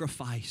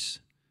sacrifice,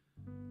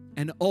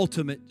 an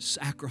ultimate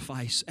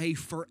sacrifice, a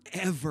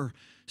forever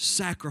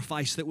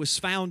sacrifice that was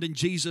found in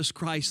Jesus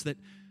Christ, that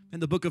in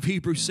the book of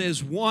Hebrews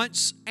says,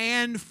 once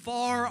and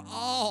for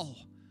all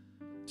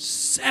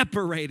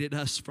separated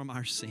us from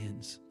our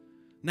sins.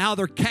 Now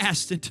they're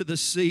cast into the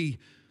sea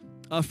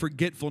of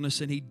forgetfulness,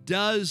 and He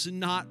does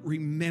not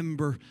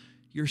remember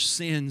your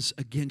sins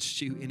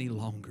against you any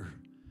longer.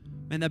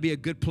 Man, that'd be a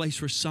good place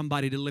for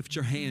somebody to lift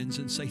your hands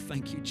and say,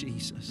 thank you,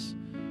 Jesus.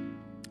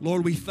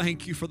 Lord, we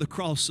thank you for the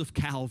cross of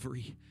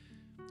Calvary.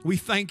 We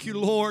thank you,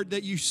 Lord,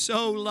 that you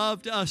so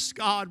loved us,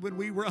 God, when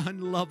we were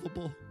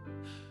unlovable.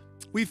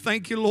 We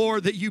thank you,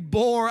 Lord, that you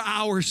bore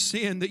our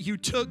sin, that you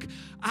took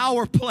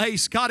our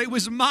place. God, it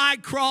was my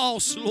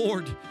cross,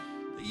 Lord,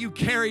 that you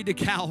carried to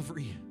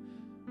Calvary.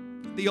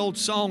 The old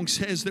song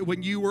says that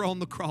when you were on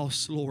the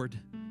cross, Lord,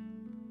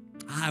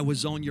 I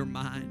was on your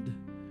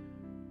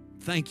mind.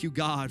 Thank you,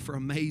 God, for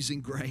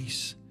amazing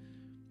grace.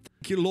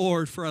 Thank you,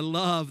 Lord, for a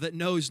love that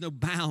knows no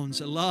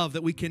bounds, a love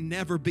that we can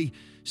never be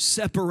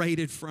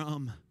separated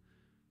from.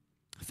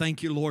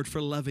 Thank you, Lord,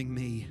 for loving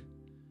me.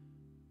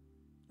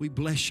 We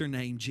bless your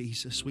name,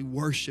 Jesus. We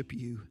worship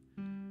you,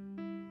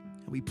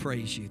 and we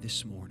praise you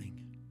this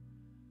morning.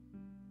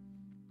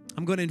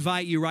 I'm going to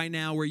invite you right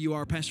now where you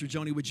are. Pastor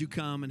Joni, would you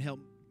come and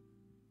help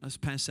us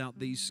pass out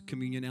these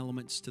communion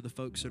elements to the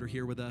folks that are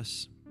here with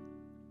us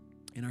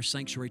in our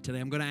sanctuary today?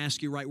 I'm going to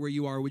ask you right where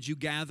you are, would you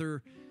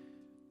gather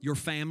your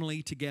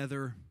family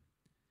together,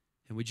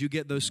 and would you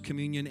get those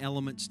communion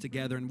elements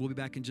together? And we'll be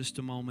back in just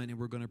a moment, and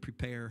we're going to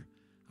prepare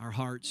our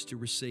hearts to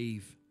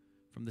receive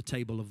from the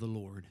table of the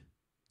Lord.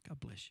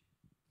 God bless you.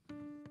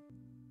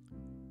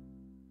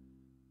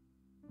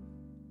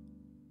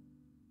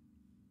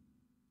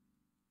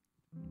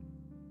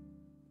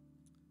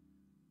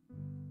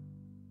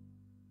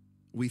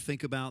 We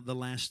think about the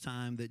last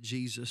time that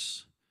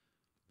Jesus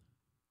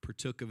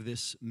partook of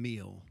this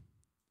meal,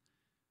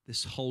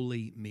 this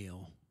holy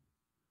meal,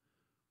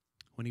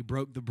 when He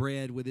broke the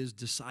bread with His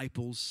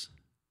disciples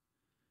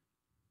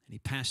and He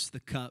passed the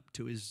cup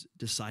to His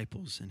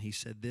disciples and He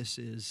said, "This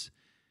is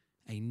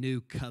a new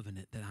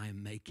covenant that I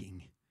am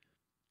making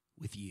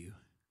with you."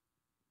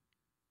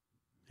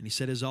 And He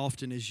said, as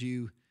often as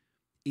you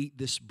eat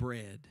this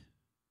bread,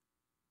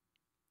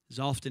 as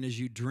often as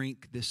you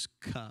drink this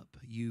cup,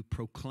 you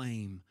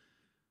proclaim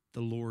the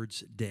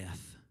Lord's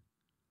death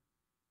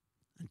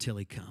until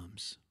He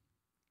comes.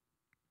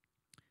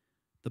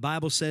 The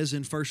Bible says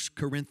in 1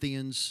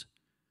 Corinthians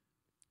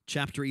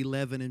chapter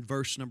 11 and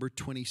verse number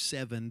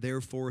 27,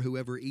 "Therefore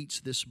whoever eats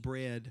this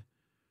bread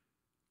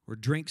or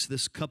drinks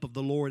this cup of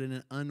the Lord in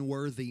an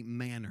unworthy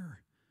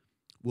manner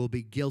will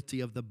be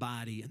guilty of the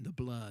body and the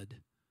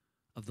blood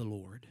of the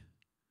Lord."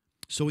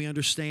 So we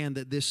understand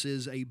that this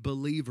is a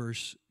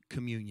believer's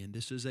communion.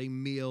 This is a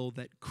meal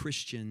that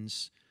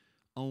Christians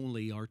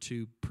only are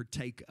to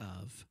partake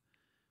of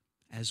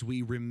as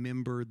we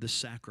remember the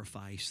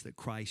sacrifice that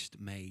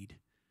Christ made,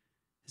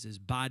 as His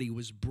body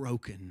was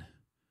broken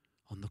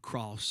on the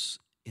cross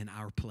in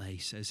our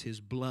place, as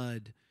His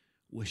blood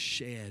was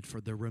shed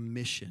for the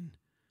remission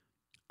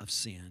of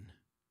sin.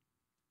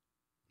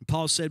 And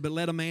Paul said, "But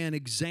let a man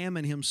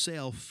examine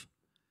himself,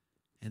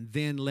 and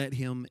then let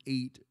him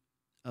eat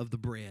of the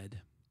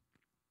bread,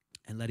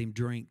 and let him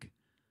drink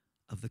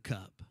of the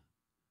cup."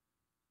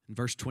 And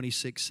verse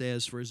 26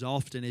 says, "For as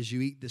often as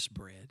you eat this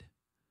bread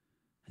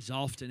As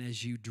often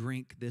as you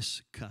drink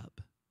this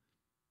cup,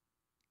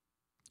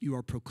 you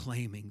are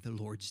proclaiming the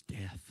Lord's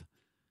death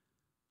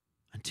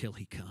until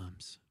He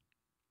comes.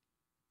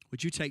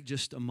 Would you take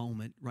just a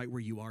moment right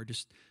where you are?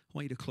 Just I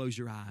want you to close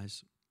your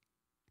eyes.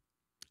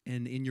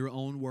 And in your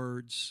own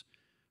words,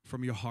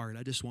 from your heart,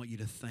 I just want you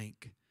to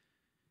thank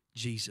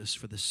Jesus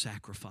for the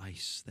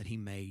sacrifice that He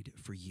made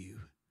for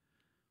you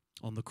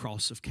on the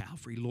cross of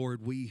Calvary.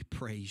 Lord, we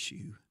praise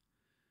You.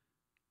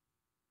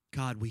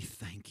 God, we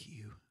thank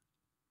You.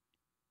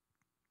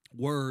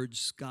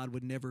 Words, God,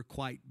 would never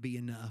quite be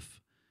enough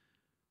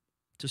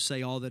to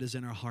say all that is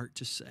in our heart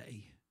to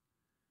say.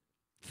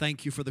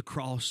 Thank You for the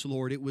cross,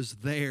 Lord. It was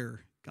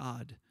there,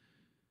 God.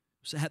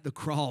 It was at the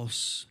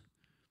cross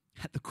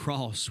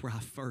where I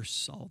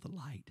first saw the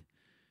light.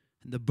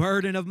 And the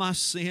burden of my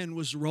sin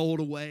was rolled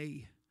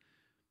away.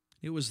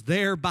 It was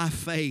there by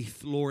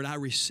faith, Lord, I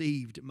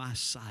received my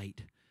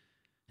sight.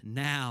 And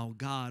now,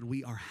 God,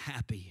 we are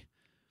happy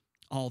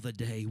all the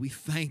day. We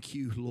thank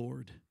You,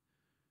 Lord,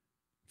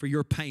 for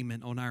Your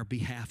payment on our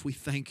behalf. We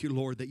thank You,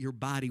 Lord, that Your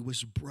body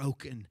was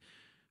broken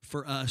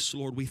for us,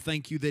 Lord. We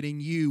thank You that in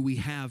You we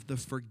have the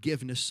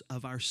forgiveness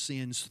of our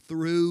sins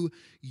through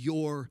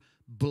Your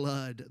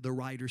blood, the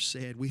writer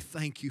said. We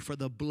thank You for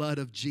the blood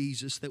of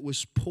Jesus that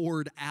was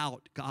poured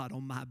out, God,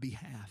 on my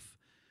behalf.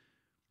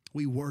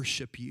 We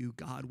worship You,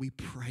 God. We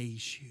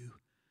praise You.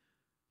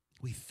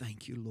 We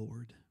thank You,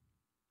 Lord.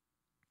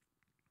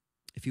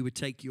 If you would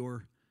take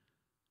your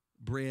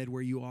bread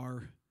where you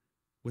are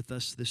with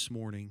us this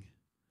morning.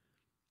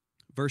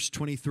 Verse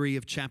 23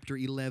 of chapter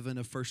 11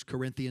 of 1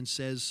 Corinthians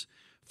says,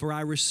 "For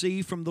I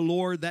received from the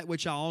Lord that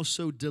which I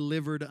also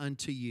delivered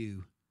unto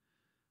you,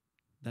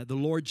 that the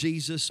Lord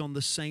Jesus on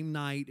the same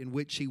night in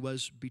which He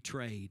was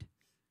betrayed,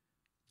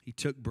 He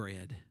took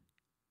bread.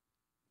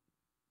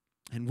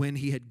 And when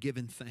He had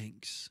given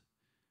thanks,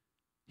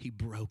 He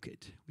broke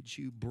it." Would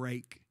you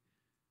break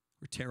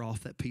or tear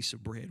off that piece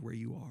of bread where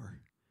you are?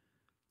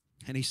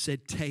 And He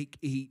said, "Take,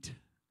 eat,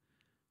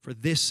 for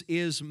this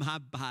is my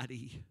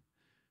body,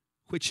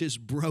 which is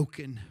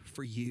broken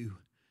for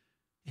you.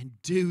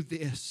 And do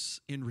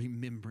this in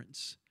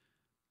remembrance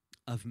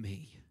of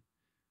me."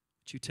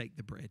 Would you take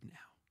the bread now?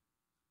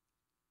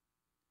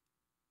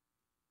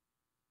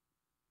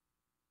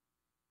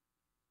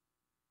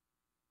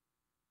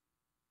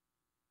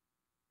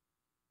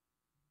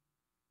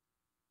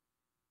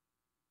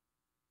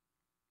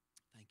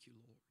 Thank You,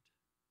 Lord.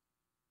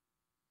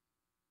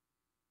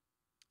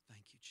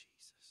 Thank You,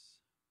 Jesus.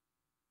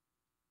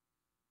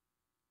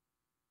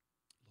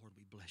 Lord,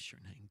 we bless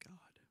Your name, God.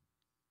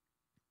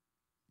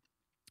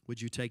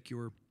 Would you take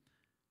your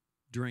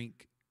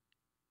drink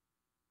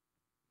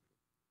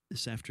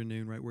this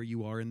afternoon right where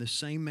you are? In the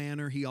same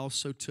manner, He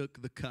also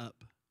took the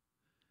cup.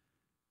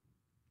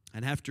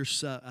 And after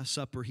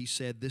supper, He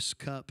said, "This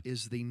cup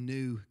is the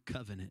new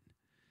covenant.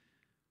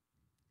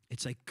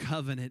 It's a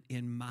covenant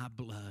in my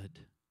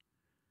blood.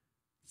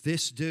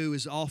 This do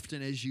as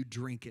often as you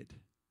drink it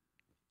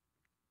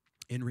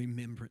in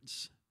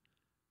remembrance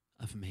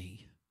of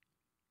me."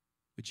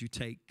 Would you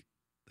take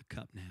the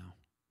cup now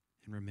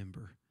and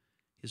remember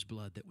His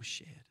blood that was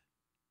shed?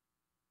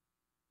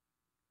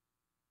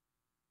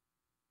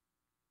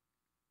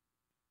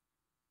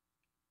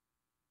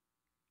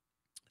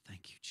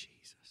 Thank You,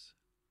 Jesus.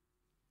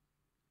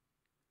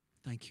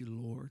 Thank You,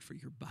 Lord, for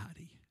Your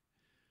body.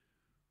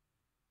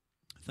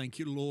 Thank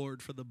You,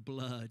 Lord, for the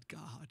blood,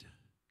 God.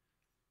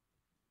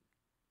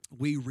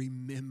 We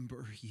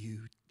remember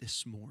You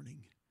this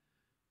morning.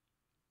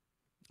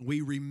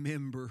 We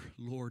remember,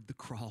 Lord, the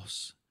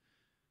cross.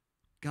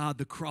 God,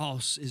 the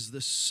cross is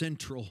the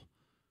central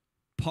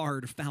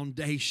part,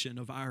 foundation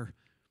of our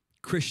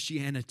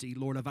Christianity,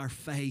 Lord, of our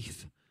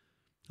faith,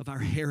 of our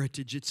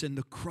heritage. It's in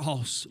the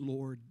cross,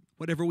 Lord.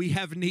 Whatever we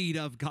have need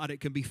of, God, it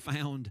can be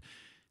found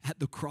at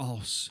the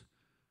cross.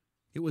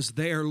 It was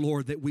there,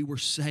 Lord, that we were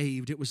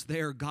saved. It was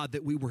there, God,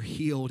 that we were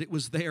healed. It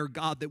was there,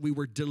 God, that we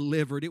were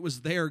delivered. It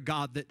was there,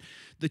 God, that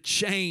the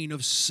chain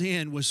of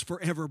sin was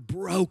forever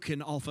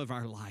broken off of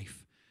our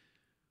life.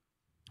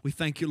 We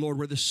thank You, Lord,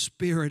 where the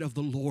Spirit of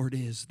the Lord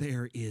is,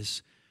 there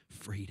is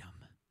freedom.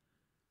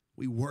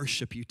 We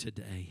worship You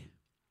today.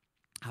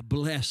 I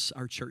bless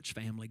our church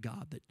family,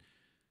 God, that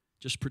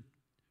just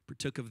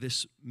partook of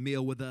this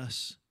meal with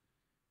us,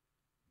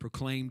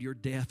 proclaimed Your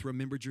death,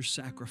 remembered Your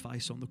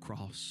sacrifice on the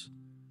cross.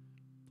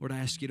 Lord, I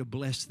ask You to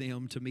bless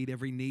them to meet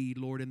every need,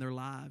 Lord, in their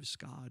lives,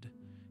 God,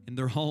 in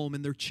their home,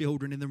 in their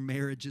children, in their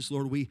marriages.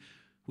 Lord, we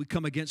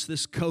come against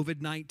this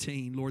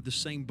COVID-19. Lord, the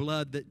same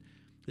blood that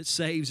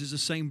saves is the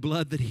same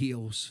blood that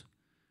heals.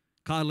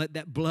 God, let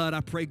that blood, I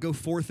pray, go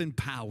forth in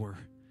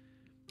power.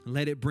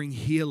 Let it bring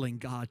healing,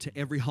 God, to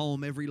every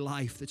home, every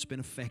life that's been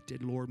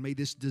affected, Lord. May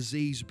this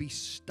disease be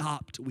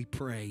stopped, we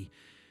pray,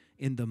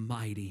 in the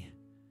mighty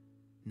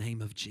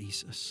name of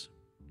Jesus.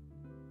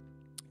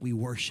 We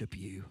worship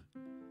You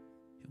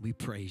and we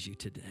praise You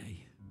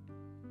today.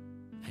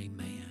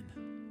 Amen.